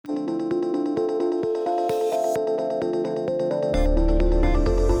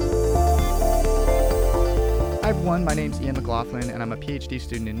everyone. My name's Ian McLaughlin, and I'm a PhD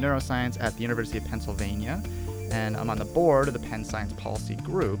student in neuroscience at the University of Pennsylvania. And I'm on the board of the Penn Science Policy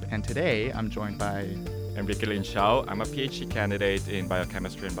Group. And today I'm joined by Enrique Lin Xiao. I'm a PhD candidate in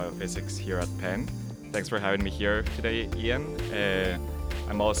biochemistry and biophysics here at Penn. Thanks for having me here today, Ian.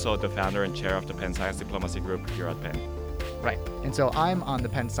 I'm also the founder and chair of the Penn Science Diplomacy Group here at Penn. Right. And so I'm on the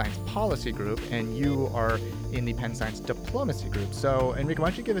Penn Science Policy Group, and you are in the Penn Science Diplomacy Group. So, Enrique,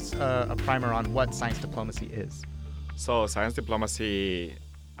 why don't you give us a primer on what science diplomacy is? So, science diplomacy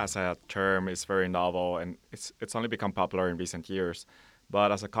as a term is very novel, and it's only become popular in recent years.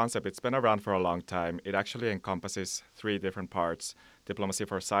 But as a concept, it's been around for a long time. It actually encompasses three different parts: diplomacy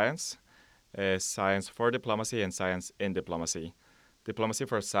for science, science for diplomacy, and science in diplomacy. Diplomacy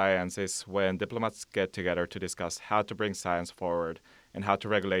for science is when diplomats get together to discuss how to bring science forward and how to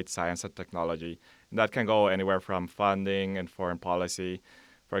regulate science and technology. And that can go anywhere from funding and foreign policy.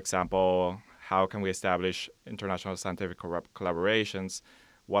 For example, how can we establish international scientific collaborations?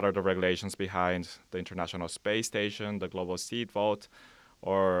 What are the regulations behind the International Space Station, the Global Seed Vault?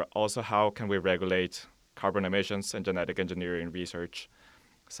 Or also, how can we regulate carbon emissions and genetic engineering research?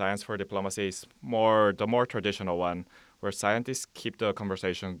 Science for diplomacy is the more traditional one, where scientists keep the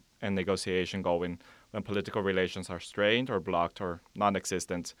conversation and negotiation going when political relations are strained or blocked or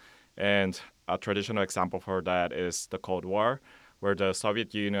non-existent. And a traditional example for that is the Cold War, where the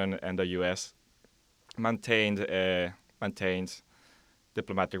Soviet Union and the U.S. maintained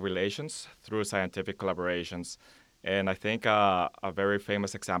diplomatic relations through scientific collaborations. And I think a very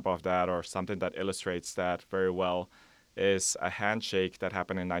famous example of that, or something that illustrates that very well, is a handshake that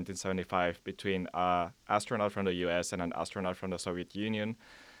happened in 1975 between an astronaut from the U.S. and an astronaut from the Soviet Union,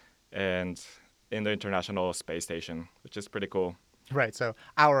 and in the International Space Station, which is pretty cool. Right. So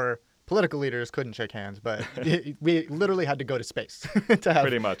our political leaders couldn't shake hands, but we literally had to go to space to have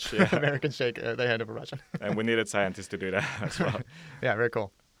pretty much, yeah. Americans shake the hand of a Russian. And we needed scientists to do that as well. Yeah, very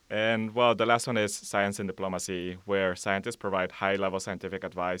cool. And, well, the last one is science in diplomacy, where scientists provide high-level scientific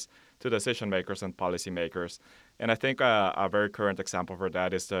advice to decision makers and policymakers. And I think a very current example for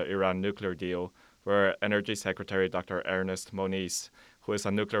that is the Iran nuclear deal, where Energy Secretary Dr. Ernest Moniz, who is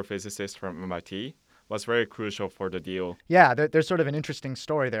a nuclear physicist from MIT, was very crucial for the deal. Yeah, there's sort of an interesting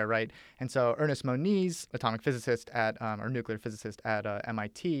story there, right? And so Ernest Moniz, atomic physicist or nuclear physicist at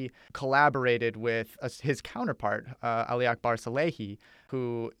MIT, collaborated with his counterpart, Ali Akbar Salehi,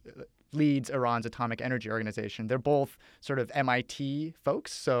 who leads Iran's Atomic Energy Organization. They're both sort of MIT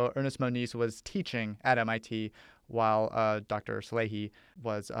folks. So Ernest Moniz was teaching at MIT while Dr. Salehi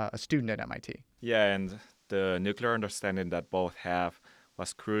was a student at MIT. Yeah, and the nuclear understanding that both have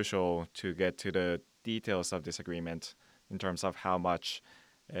was crucial to get to the details of this agreement in terms of how much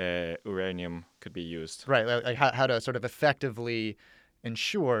uranium could be used. Right, like how to sort of effectively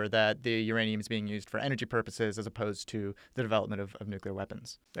ensure that the uranium is being used for energy purposes as opposed to the development of nuclear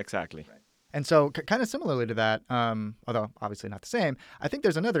weapons. Exactly. Right. And so kind of similarly to that, although obviously not the same, I think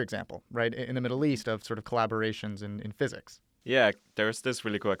there's another example, right, in the Middle East of sort of collaborations in physics. Yeah, there's this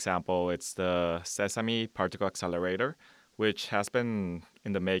really cool example. It's the Sesame Particle Accelerator, which has been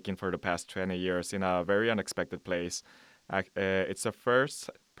in the making for the past 20 years in a very unexpected place. It's the first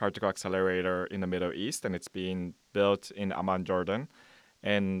particle accelerator in the Middle East, and it's being built in Amman, Jordan.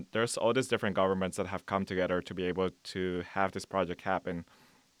 And there's all these different governments that have come together to be able to have this project happen.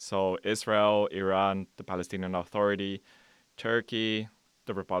 So Israel, Iran, the Palestinian Authority, Turkey,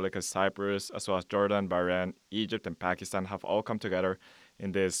 the Republic of Cyprus, as well as Jordan, Bahrain, Egypt, and Pakistan have all come together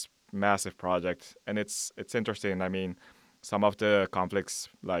in this massive project. And it's interesting. I mean, some of the conflicts,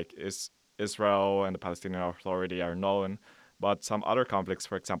 like Israel and the Palestinian Authority, are known, but some other conflicts,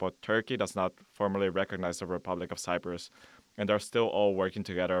 for example, Turkey does not formally recognize the Republic of Cyprus, and they're still all working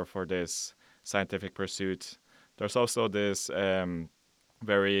together for this scientific pursuit. There's also this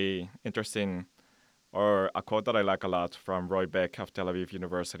very interesting, or a quote that I like a lot from Roy Beck of Tel Aviv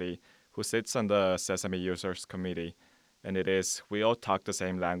University, who sits on the Sesame Users Committee, and it is, "We all talk the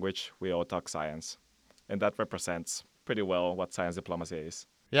same language, we all talk science." And that represents pretty well what science diplomacy is.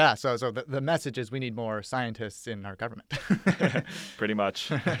 Yeah, so the message is we need more scientists in our government. Pretty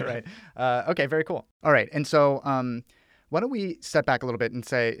much. Right. Okay, very cool. All right, and so why don't we step back a little bit and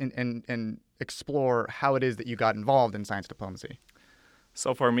say and explore how it is that you got involved in science diplomacy?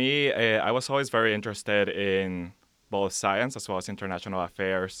 So for me, I was always very interested in both science as well as international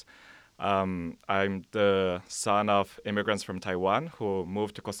affairs. I'm the son of immigrants from Taiwan who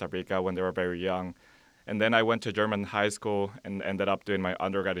moved to Costa Rica when they were very young. And then I went to German high school and ended up doing my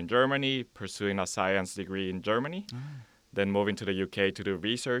undergrad in Germany, pursuing a science degree in Germany, then moving to the UK to do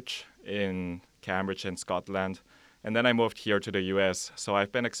research in Cambridge and Scotland. And then I moved here to the US. So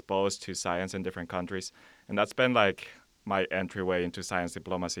I've been exposed to science in different countries. And that's been like my entryway into science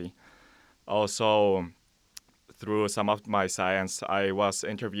diplomacy. Also, through some of my science, I was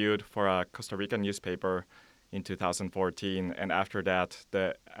interviewed for a Costa Rican newspaper in 2014. And after that,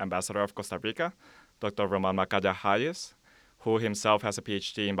 the ambassador of Costa Rica, Dr. Roman Macaya Hayes, who himself has a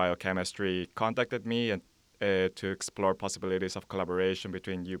PhD in biochemistry, contacted me to explore possibilities of collaboration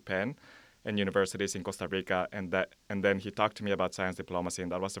between UPenn and universities in Costa Rica, and then he talked to me about science diplomacy,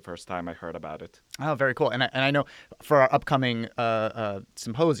 and that was the first time I heard about it. Oh, very cool. And I know for our upcoming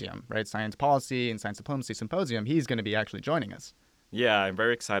symposium, right, Science Policy and Science Diplomacy Symposium, he's going to be actually joining us. Yeah, I'm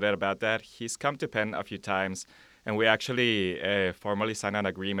very excited about that. He's come to Penn a few times, and we actually formally signed an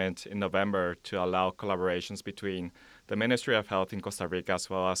agreement in November to allow collaborations between the Ministry of Health in Costa Rica as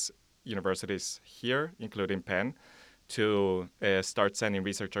well as universities here, including Penn, to start sending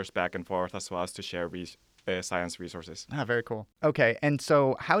researchers back and forth as well as to share science resources. Ah, very cool. Okay, and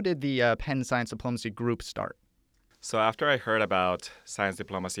so how did the Penn Science Diplomacy Group start? So after I heard about science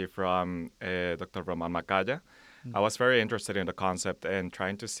diplomacy from Dr. Roman Macaya, I was very interested in the concept and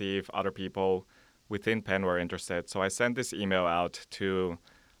trying to see if other people within Penn were interested. So I sent this email out to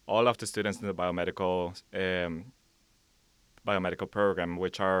all of the students in the biomedical program,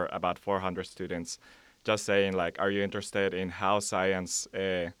 which are about 400 students, just saying, like, are you interested in how science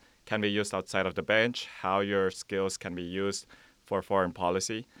can be used outside of the bench, how your skills can be used for foreign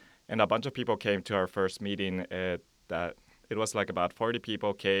policy? And a bunch of people came to our first meeting. That it was like about 40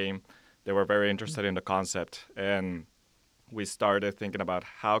 people came. They were very interested in the concept. And we started thinking about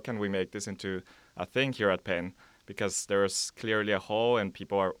how can we make this into a thing here at Penn, because there's clearly a hole and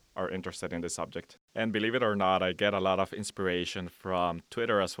people are interested in this subject. And believe it or not, I get a lot of inspiration from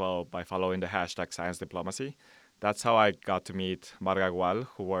Twitter as well by following the hashtag Science Diplomacy. That's how I got to meet Marga Gual,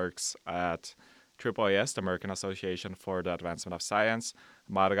 who works at AAAS, the American Association for the Advancement of Science.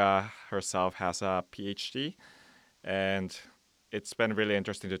 Marga herself has a PhD, and it's been really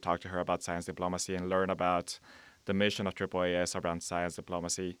interesting to talk to her about science diplomacy and learn about the mission of AAAS around science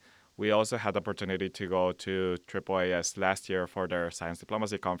diplomacy. We also had the opportunity to go to AAAS last year for their science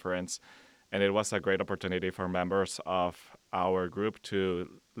diplomacy conference, and it was a great opportunity for members of our group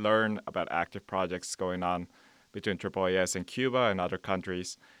to learn about active projects going on between AAAS and Cuba and other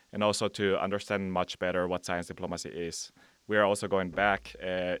countries, and also to understand much better what science diplomacy is. We are also going back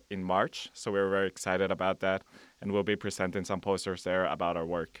in March, so we're very excited about that, and we'll be presenting some posters there about our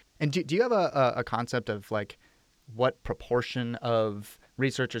work. And do you have a concept of like what proportion of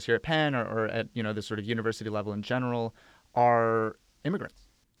researchers here at Penn or at the sort of university level in general are immigrants?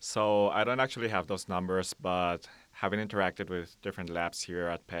 So I don't actually have those numbers, but having interacted with different labs here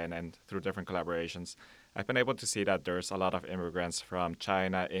at Penn and through different collaborations, I've been able to see that there's a lot of immigrants from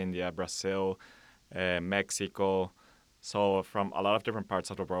China, India, Brazil, Mexico. So from a lot of different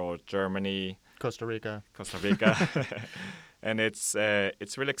parts of the world, Germany, Costa Rica. And it's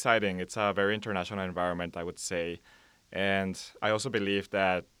really exciting. It's a very international environment, I would say. And I also believe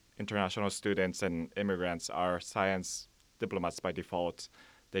that international students and immigrants are science diplomats by default.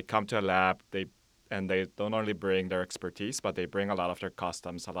 They come to a lab, they don't only bring their expertise, but they bring a lot of their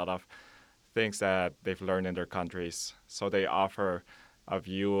customs, a lot of things that they've learned in their countries. So they offer a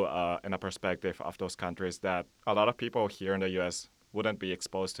view and a perspective of those countries that a lot of people here in the U.S. wouldn't be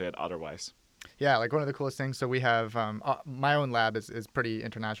exposed to it otherwise. Yeah, like one of the coolest things. So we have my own lab is pretty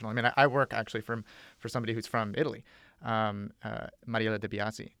international. I mean, I work actually for somebody who's from Italy, Mariella De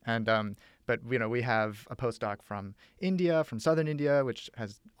Biasi, and but we have a postdoc from India, from southern India, which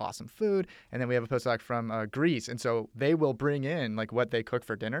has awesome food, and then we have a postdoc from Greece, and so they will bring in like what they cook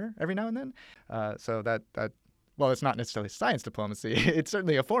for dinner every now and then. So that well, it's not necessarily science diplomacy. It's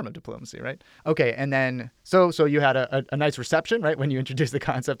certainly a form of diplomacy, right? Okay, and then so you had a nice reception, right, when you introduced the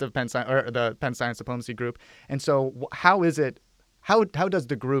concept of the Penn Science Diplomacy Group. And so how is it? How does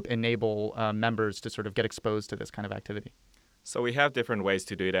the group enable members to sort of get exposed to this kind of activity? So we have different ways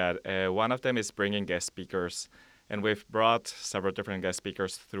to do that. One of them is bringing guest speakers, and we've brought several different guest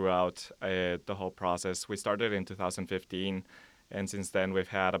speakers throughout the whole process. We started in 2015, and since then we've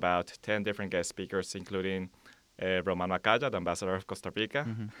had about 10 different guest speakers, including Roman Macaya, the ambassador of Costa Rica,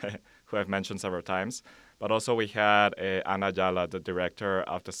 who I've mentioned several times. But also we had Ana Ayala, the director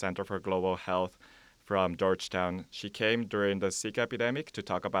of the Center for Global Health from Georgetown. She came during the Zika epidemic to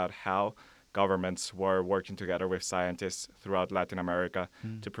talk about how governments were working together with scientists throughout Latin America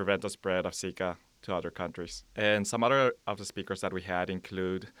to prevent the spread of Zika to other countries. And some other of the speakers that we had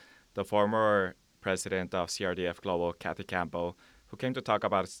include the former president of CRDF Global, Kathy Campbell, who came to talk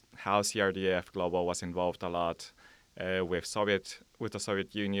about how CRDF Global was involved a lot with the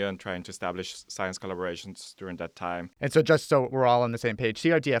Soviet Union, trying to establish science collaborations during that time. And so, just so we're all on the same page,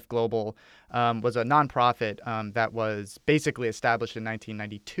 CRDF Global was a nonprofit that was basically established in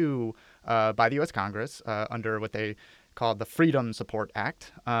 1992 by the U.S. Congress under what they called the Freedom Support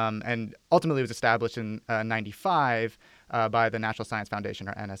Act, and ultimately was established in 95 by the National Science Foundation,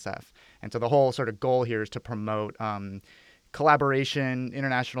 or NSF. And so the whole sort of goal here is to promote collaboration,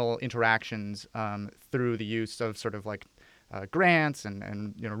 international interactions through the use of sort of like grants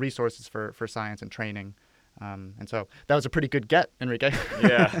and resources for science and training. And so that was a pretty good get, Enrique.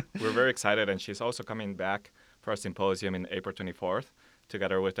 Yeah, we're very excited. And she's also coming back for a symposium in April 24th,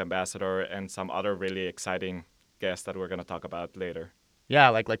 together with the ambassador and some other really exciting guests that we're going to talk about later. Yeah,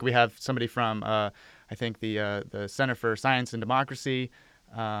 like we have somebody from, I think, the Center for Science and Democracy,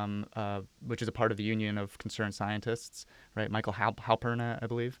 which is a part of the Union of Concerned Scientists, right? Michael Halpern, I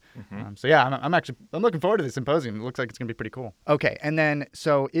believe. Mm-hmm. So yeah, I'm looking forward to this symposium. It looks like it's going to be pretty cool. Okay, and then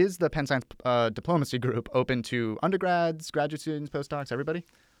so is the Penn Science Diplomacy Group open to undergrads, graduate students, postdocs, everybody?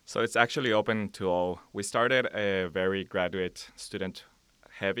 So it's actually open to all. We started a very graduate student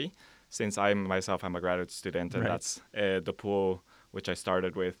heavy, since I'm a graduate student, and Right. that's the pool which I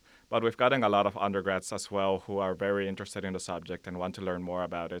started with. But we've gotten a lot of undergrads as well who are very interested in the subject and want to learn more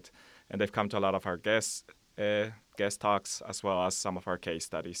about it. And they've come to a lot of our guest talks, as well as some of our case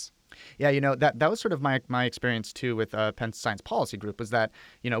studies. Yeah, that was sort of my experience too with Penn Science Policy Group, was that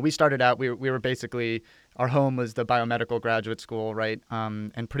we started out, we were basically, our home was the biomedical graduate school, right?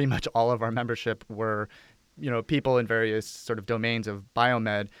 And pretty much all of our membership were people in various sort of domains of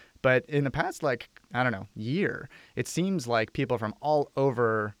biomed. But in the past, year, it seems like people from all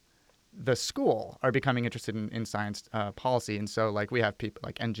over the school are becoming interested in science policy. And so we have people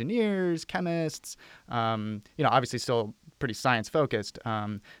like engineers, chemists, obviously still pretty science focused.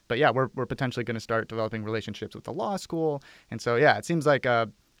 But yeah, we're potentially going to start developing relationships with the law school. And so, yeah, it seems like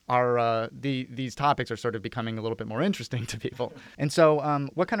these topics are sort of becoming a little bit more interesting to people. And so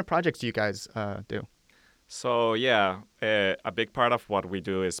what kind of projects do you guys do? So yeah, a big part of what we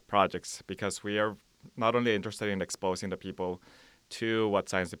do is projects, because we are not only interested in exposing the people to what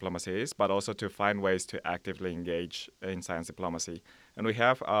science diplomacy is, but also to find ways to actively engage in science diplomacy. And we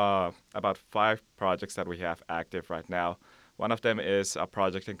have about 5 projects that we have active right now. One of them is a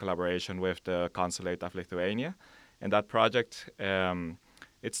project in collaboration with the Consulate of Lithuania. And that project,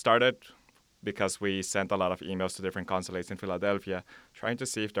 it started because we sent a lot of emails to different consulates in Philadelphia, trying to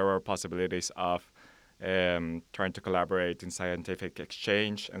see if there were possibilities of trying to collaborate in scientific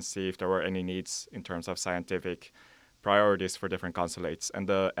exchange and see if there were any needs in terms of scientific priorities for different consulates. And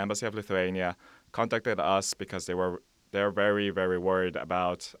the Embassy of Lithuania contacted us because they're very, very worried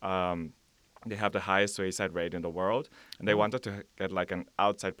about they have the highest suicide rate in the world, and they wanted to get an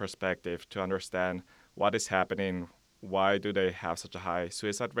outside perspective to understand what is happening, why do they have such a high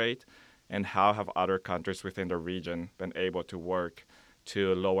suicide rate, and how have other countries within the region been able to work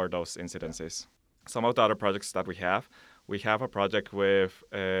to lower those incidences. Some of the other projects that we have a project with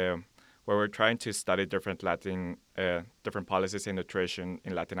where we're trying to study different policies in nutrition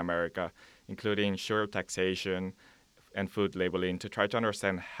in Latin America, including sugar taxation and food labeling, to try to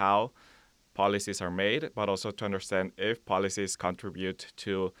understand how policies are made, but also to understand if policies contribute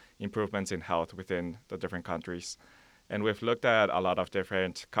to improvements in health within the different countries. And we've looked at a lot of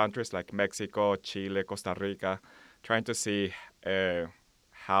different countries like Mexico, Chile, Costa Rica, trying to see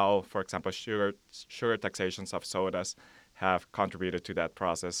how, for example, sugar taxations of sodas have contributed to that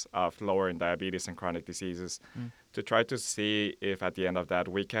process of lowering diabetes and chronic diseases, to try to see if at the end of that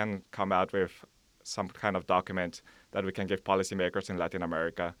we can come out with some kind of document that we can give policymakers in Latin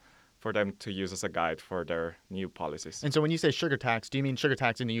America for them to use as a guide for their new policies. And so when you say sugar tax, do you mean sugar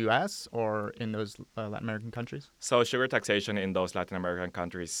tax in the U.S. or in those Latin American countries? So sugar taxation in those Latin American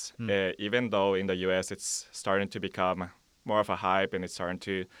countries, even though in the U.S. it's starting to become more of a hype and it's starting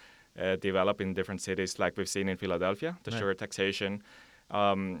to develop in different cities, like we've seen in Philadelphia, the sugar taxation.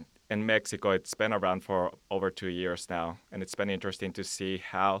 In Mexico, it's been around for over 2 years now, and it's been interesting to see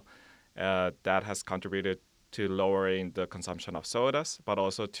how that has contributed to lowering the consumption of sodas, but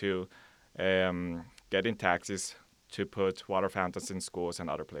also to getting taxes to put water fountains in schools and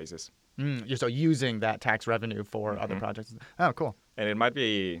other places. So using that tax revenue for other projects. Oh, cool. And it might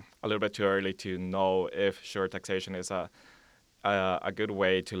be a little bit too early to know if sugar taxation is a good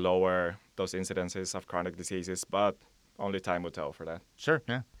way to lower those incidences of chronic diseases, but only time will tell for that. Sure,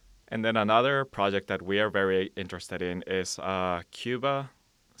 yeah. And then another project that we are very interested in is Cuba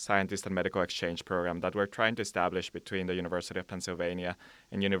Scientist and Medical Exchange Program that we're trying to establish between the University of Pennsylvania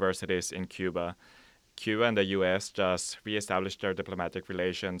and universities in Cuba. Cuba and the U.S. just reestablished their diplomatic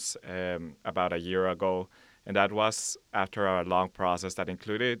relations about a year ago, And that was after a long process that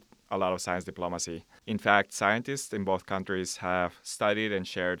included a lot of science diplomacy. In fact, scientists in both countries have studied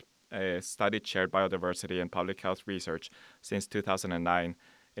shared biodiversity and public health research since 2009.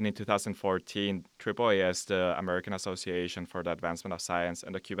 And in 2014, AAAS, the American Association for the Advancement of Science,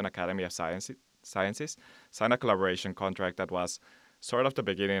 and the Cuban Academy of Sciences signed a collaboration contract that was sort of the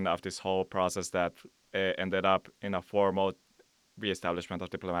beginning of this whole process that ended up in a formal reestablishment of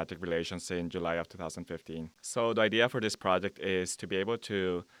diplomatic relations in July of 2015. So the idea for this project is to be able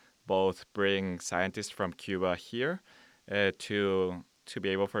to both bring scientists from Cuba here to be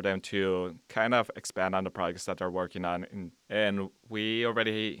able for them to kind of expand on the projects that they're working on. And we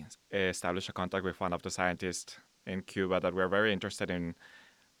already established a contact with one of the scientists in Cuba that we're very interested in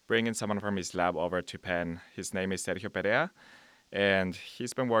bringing someone from his lab over to Penn. His name is Sergio Perea, and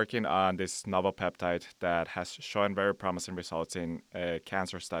he's been working on this novel peptide that has shown very promising results in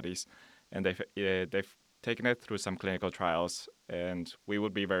cancer studies. And they've taken it through some clinical trials, and we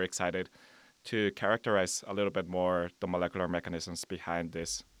would be very excited to characterize a little bit more the molecular mechanisms behind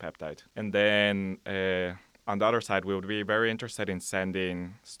this peptide. And then on the other side, we would be very interested in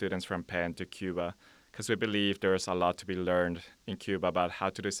sending students from Penn to Cuba because we believe there's a lot to be learned in Cuba about how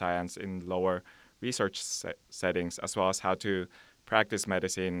to do science in lower research settings, as well as how to practice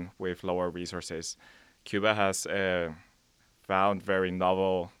medicine with lower resources. Cuba has done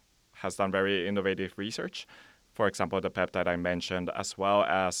very innovative research. For example, the peptide I mentioned, as well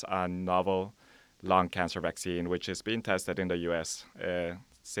as a novel lung cancer vaccine, which is being tested in the U.S.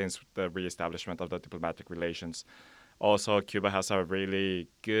 Since the reestablishment of the diplomatic relations. Also, Cuba has a really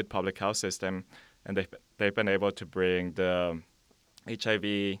good public health system, and they've been able to bring the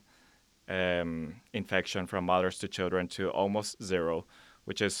HIV infection from mothers to children to almost zero,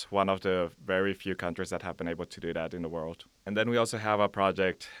 which is one of the very few countries that have been able to do that in the world. And then we also have a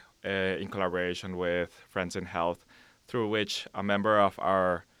project in collaboration with Friends in Health, through which a member of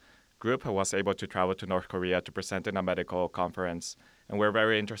our group was able to travel to North Korea to present in a medical conference. And we're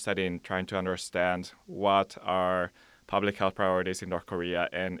very interested in trying to understand what are public health priorities in North Korea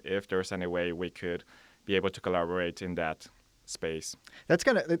and if there's any way we could be able to collaborate in that space. That's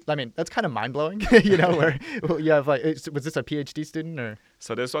kind of mind-blowing, where you have was this a PhD student or?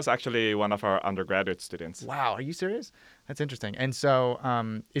 So this was actually one of our undergraduate students. Wow, are you serious? That's interesting. And so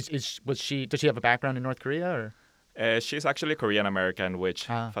does she have a background in North Korea or? She's actually Korean American, which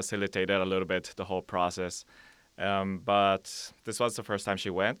facilitated a little bit the whole process. But this was the first time she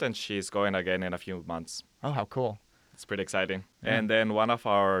went, and she's going again in a few months. Oh, how cool. It's pretty exciting. Yeah. And then one of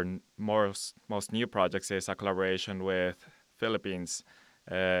our most new projects is a collaboration with Philippines,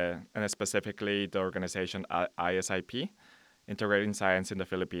 and specifically the organization ISIP, Integrating Science in the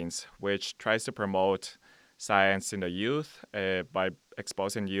Philippines, which tries to promote science in the youth by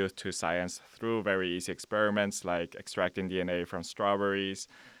exposing youth to science through very easy experiments like extracting DNA from strawberries,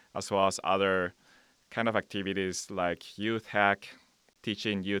 as well as other kind of activities like Youth Hack,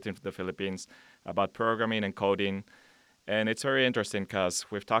 teaching youth in the Philippines about programming and coding. And it's very interesting because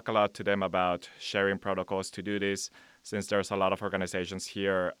we've talked a lot to them about sharing protocols to do this, since there's a lot of organizations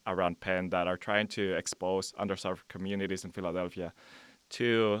here around Penn that are trying to expose underserved communities in Philadelphia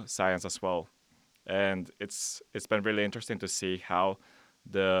to science as well. And it's been really interesting to see how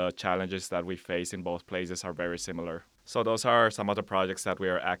the challenges that we face in both places are very similar. So those are some of the projects that we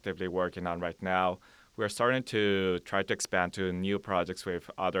are actively working on right now. We're starting to try to expand to new projects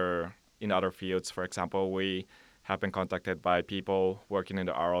in other fields. For example, we have been contacted by people working in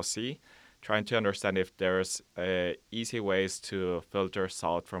the RLC, trying to understand if there's easy ways to filter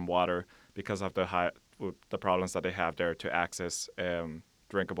salt from water because of the problems that they have there to access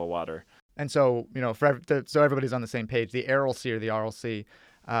drinkable water. And so, so everybody's on the same page, the Aral Sea or the RLC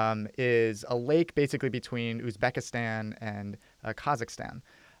is a lake basically between Uzbekistan and Kazakhstan.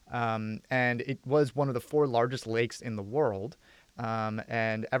 And it was one of the 4 largest lakes in the world.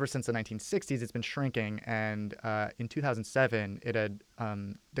 And ever since the 1960s, it's been shrinking. And in 2007, it had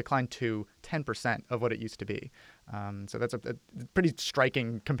declined to 10% of what it used to be. So that's a pretty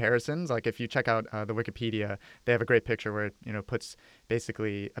striking comparisons. Like if you check out the Wikipedia, they have a great picture where it puts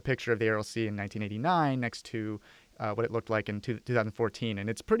basically a picture of the Aral Sea in 1989 next to what it looked like in 2014, and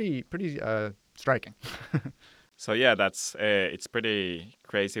it's pretty striking. So yeah, it's pretty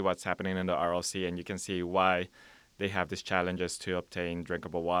crazy what's happening in the RLC, and you can see why they have these challenges to obtain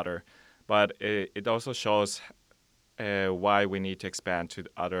drinkable water. But it also shows why we need to expand to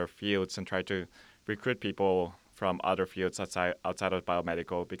other fields and try to recruit people from other fields outside of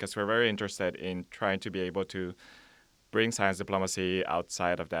biomedical, because we're very interested in trying to be able to bring science diplomacy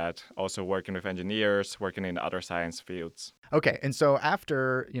outside of that, also working with engineers, working in other science fields. Okay, and so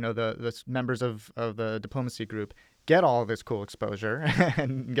after the members of the diplomacy group get all this cool exposure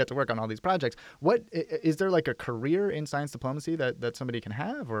and get to work on all these projects, what is there like a career in science diplomacy that somebody can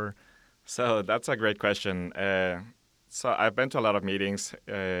have, or? So that's a great question. So I've been to a lot of meetings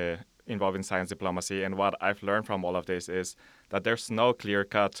involving science diplomacy, and what I've learned from all of this is that there's no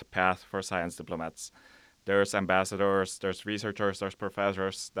clear-cut path for science diplomats. There's ambassadors, there's researchers, there's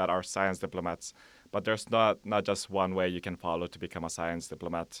professors that are science diplomats, but there's not just one way you can follow to become a science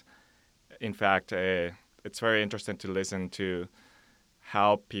diplomat. In fact, it's very interesting to listen to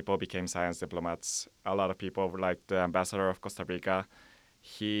how people became science diplomats. A lot of people, like the ambassador of Costa Rica,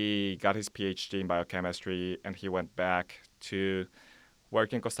 he got his PhD in biochemistry and he went back to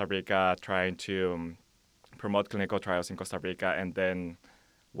work in Costa Rica trying to promote clinical trials in Costa Rica, and then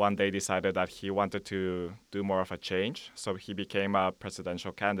one day decided that he wanted to do more of a change. So he became a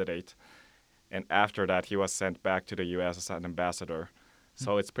presidential candidate. And after that, he was sent back to the U.S. as an ambassador.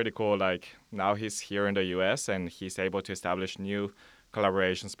 So it's pretty cool. Like now he's here in the U.S. and he's able to establish new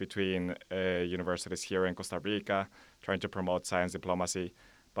collaborations between universities here in Costa Rica, trying to promote science diplomacy.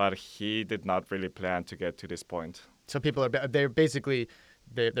 But he did not really plan to get to this point. So people they're basically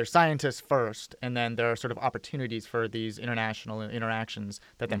they're scientists first, and then there are sort of opportunities for these international interactions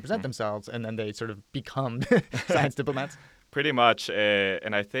that then present themselves, and then they sort of become science diplomats. Pretty much,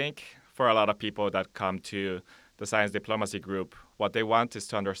 and I think for a lot of people that come to the science diplomacy group, what they want is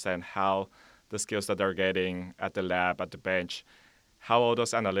to understand how the skills that they're getting at the lab, at the bench, how all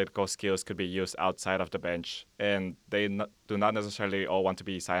those analytical skills could be used outside of the bench. And they do not necessarily all want to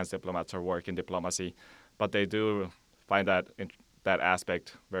be science diplomats or work in diplomacy, but they do find that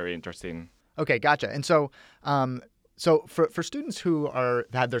aspect very interesting. Okay, gotcha. And so, so for students who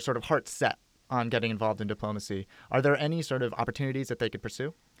had their sort of heart set on getting involved in diplomacy, are there any sort of opportunities that they could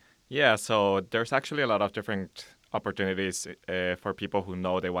pursue? Yeah, so there's actually a lot of different opportunities for people who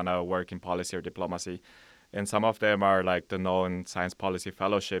know they want to work in policy or diplomacy. And some of them are like the known science policy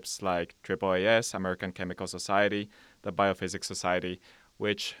fellowships like AAAS, American Chemical Society, the Biophysics Society,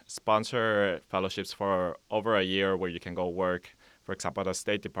 which sponsor fellowships for over a year where you can go work, for example, at the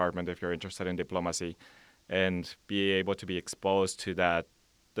State Department if you're interested in diplomacy, and be able to be exposed to the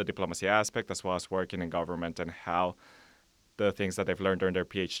diplomacy aspect as well as working in government and how the things that they've learned during their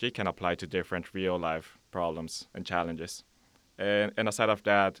PhD can apply to different real-life problems and challenges. And aside of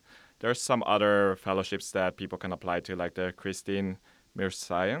that, there's some other fellowships that people can apply to, like the Christine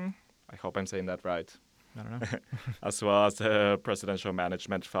Mirzayan. I hope I'm saying that right. I don't know. As well as the Presidential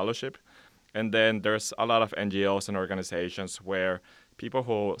Management Fellowship. And then there's a lot of NGOs and organizations where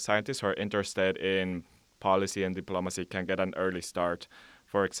scientists who are interested in policy and diplomacy can get an early start.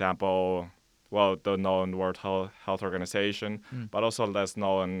 For example, the known World Health Organization, but also less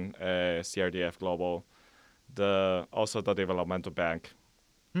known CRDF Global, also the Developmental Bank,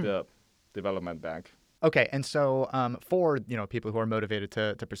 the Development Bank. Okay, and so for people who are motivated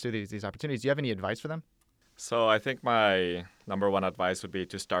to pursue these opportunities, do you have any advice for them? So I think my number one advice would be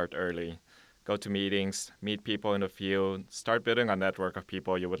to start early. Go to meetings, meet people in the field, start building a network of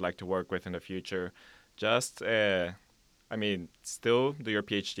people you would like to work with in the future. Just, still do your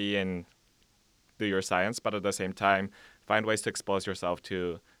PhD and do your science, but at the same time, find ways to expose yourself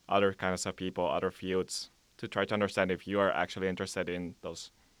to other kinds of people, other fields, to try to understand if you are actually interested in those.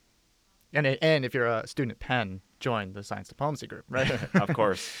 And if you're a student at Penn, join the science diplomacy group, right? Of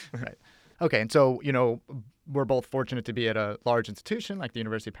course. Right. Okay, and so, we're both fortunate to be at a large institution like the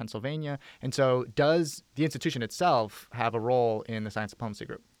University of Pennsylvania. And so does the institution itself have a role in the science diplomacy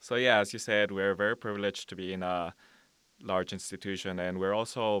group? So yeah, as you said, we're very privileged to be in a large institution, and we're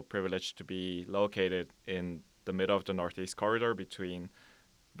also privileged to be located in the middle of the Northeast Corridor between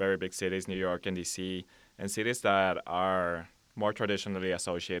very big cities, New York and DC, and cities that are more traditionally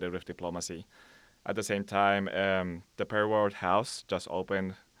associated with diplomacy. At the same time, the Perry World House just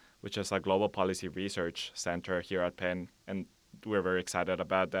opened, which is a global policy research center here at Penn, and we're very excited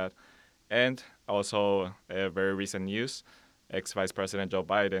about that. And also, very recent news, ex-Vice President Joe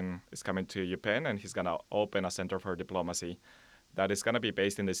Biden is coming to UPenn, and he's going to open a center for diplomacy that is going to be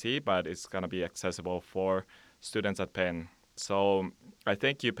based in DC, but it's going to be accessible for students at Penn. So I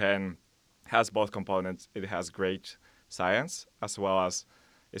think UPenn has both components. It has great science, as well as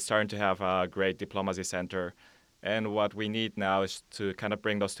it's starting to have a great diplomacy center. And what we need now is to kind of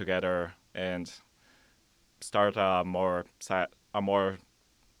bring those together and start a more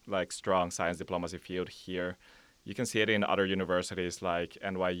strong science diplomacy field here. You can see it in other universities like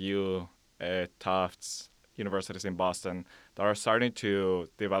NYU, Tufts, universities in Boston that are starting to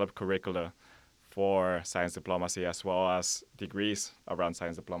develop curricula for science diplomacy as well as degrees around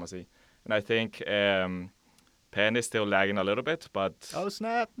science diplomacy. And I think Penn is still lagging a little bit, but Oh,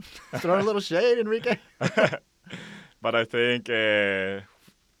 snap. Throwing a little shade, Enrique. but I think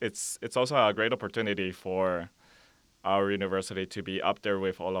it's also a great opportunity for our university to be up there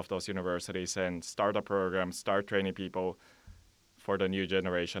with all of those universities and start a program, start training people for the new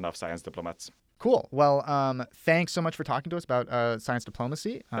generation of science diplomats. Cool. Well, thanks so much for talking to us about science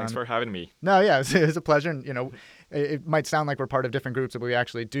diplomacy. Thanks for having me. No, yeah, it was a pleasure. And, it might sound like we're part of different groups, but we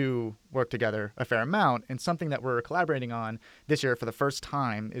actually do work together a fair amount. And something that we're collaborating on this year for the first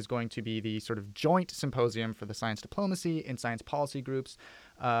time is going to be the sort of joint symposium for the science diplomacy and science policy groups.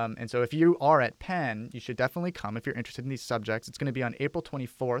 And so if you are at Penn, you should definitely come if you're interested in these subjects. It's going to be on April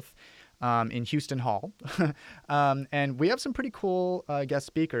 24th. In Houston Hall. And we have some pretty cool guest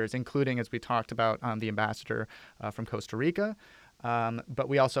speakers, including, as we talked about, the ambassador from Costa Rica. But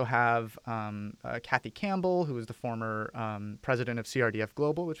we also have Kathy Campbell, who is the former president of CRDF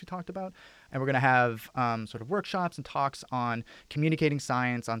Global, which we talked about. And we're going to have sort of workshops and talks on communicating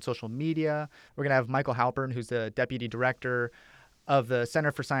science on social media. We're going to have Michael Halpern, who's the deputy director of the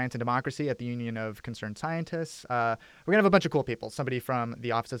Center for Science and Democracy at the Union of Concerned Scientists. We're going to have a bunch of cool people, somebody from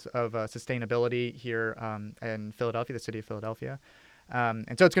the Office of Sustainability here in Philadelphia, the city of Philadelphia.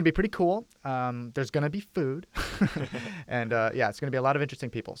 And so it's going to be pretty cool. There's going to be food. And it's going to be a lot of interesting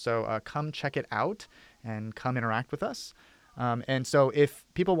people. So come check it out and come interact with us. And so if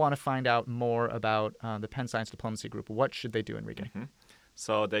people want to find out more about the Penn Science Diplomacy Group, what should they do, Enrique? Mm-hmm.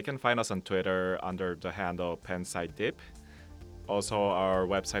 So they can find us on Twitter under the handle PennSciDip. Also, our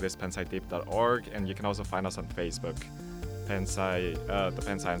website is pennscidip.org, and you can also find us on Facebook, the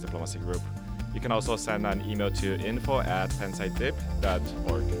Penn Science Diplomacy Group. You can also send an email to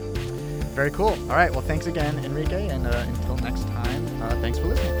info@pennscidip.org. Very cool. All right. Well, thanks again, Enrique, and until next time, thanks for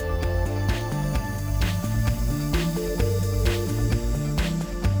listening.